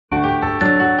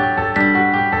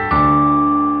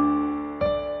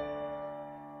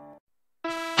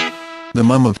the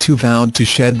mum of two, vowed to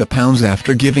shed the pounds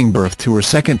after giving birth to her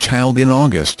second child in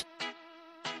August.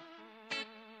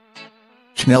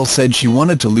 Chanelle said she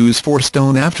wanted to lose 4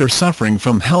 stone after suffering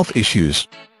from health issues.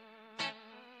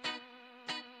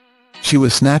 She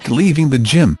was snapped leaving the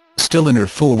gym, still in her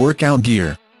full workout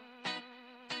gear.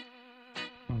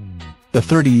 The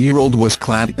 30-year-old was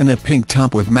clad in a pink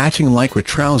top with matching lycra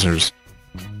trousers.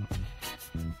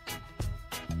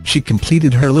 She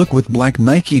completed her look with black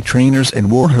Nike trainers and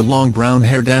wore her long brown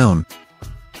hair down.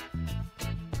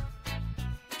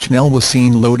 Chanelle was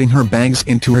seen loading her bags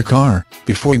into her car,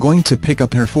 before going to pick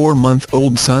up her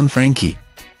 4-month-old son Frankie.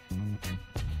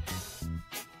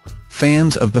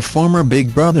 Fans of the former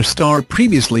Big Brother star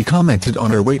previously commented on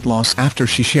her weight loss after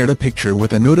she shared a picture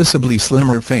with a noticeably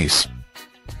slimmer face.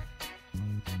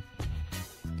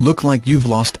 "Look like you've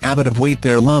lost a bit of weight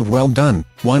there, love, well done,"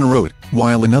 one wrote,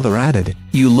 while another added,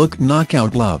 "You look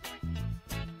knockout, love.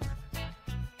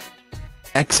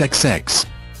 XXX.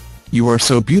 You are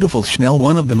so beautiful, Chanelle,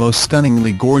 one of the most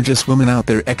stunningly gorgeous women out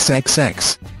there,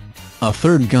 XXX." A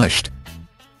third gushed.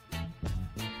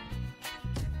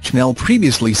 Chanelle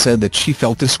previously said that she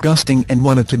felt disgusting and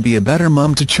wanted to be a better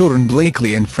mum to children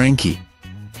Blakely and Frankie.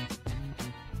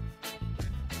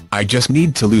 "I just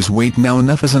need to lose weight now,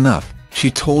 enough is enough," she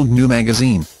told New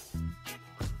magazine.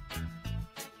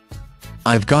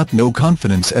 "I've got no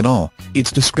confidence at all,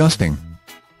 it's disgusting.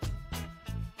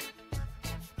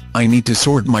 I need to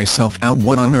sort myself out.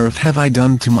 What on earth have I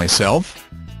done to myself?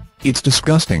 It's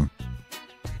disgusting.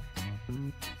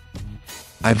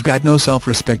 I've got no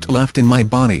self-respect left in my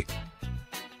body.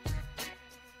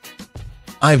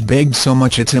 I've begged so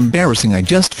much it's embarrassing, I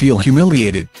just feel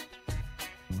humiliated."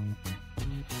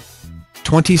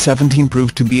 2017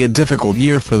 proved to be a difficult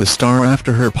year for the star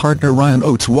after her partner Ryan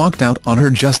Oates walked out on her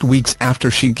just weeks after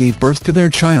she gave birth to their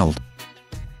child.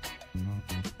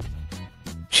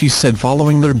 She said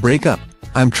following their breakup,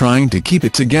 "I'm trying to keep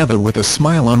it together with a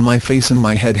smile on my face and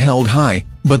my head held high,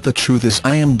 but the truth is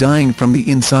I am dying from the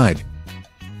inside."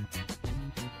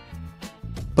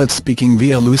 But speaking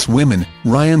via Loose Women,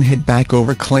 Ryan hit back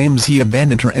over claims he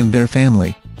abandoned her and their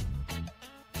family.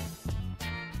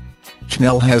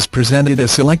 Chanelle has presented a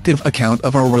selective account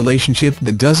of our relationship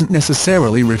that doesn't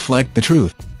necessarily reflect the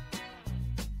truth.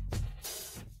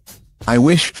 "I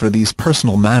wish for these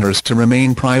personal matters to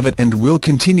remain private and will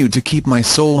continue to keep my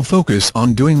sole focus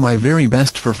on doing my very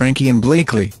best for Frankie and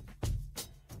Blakely,"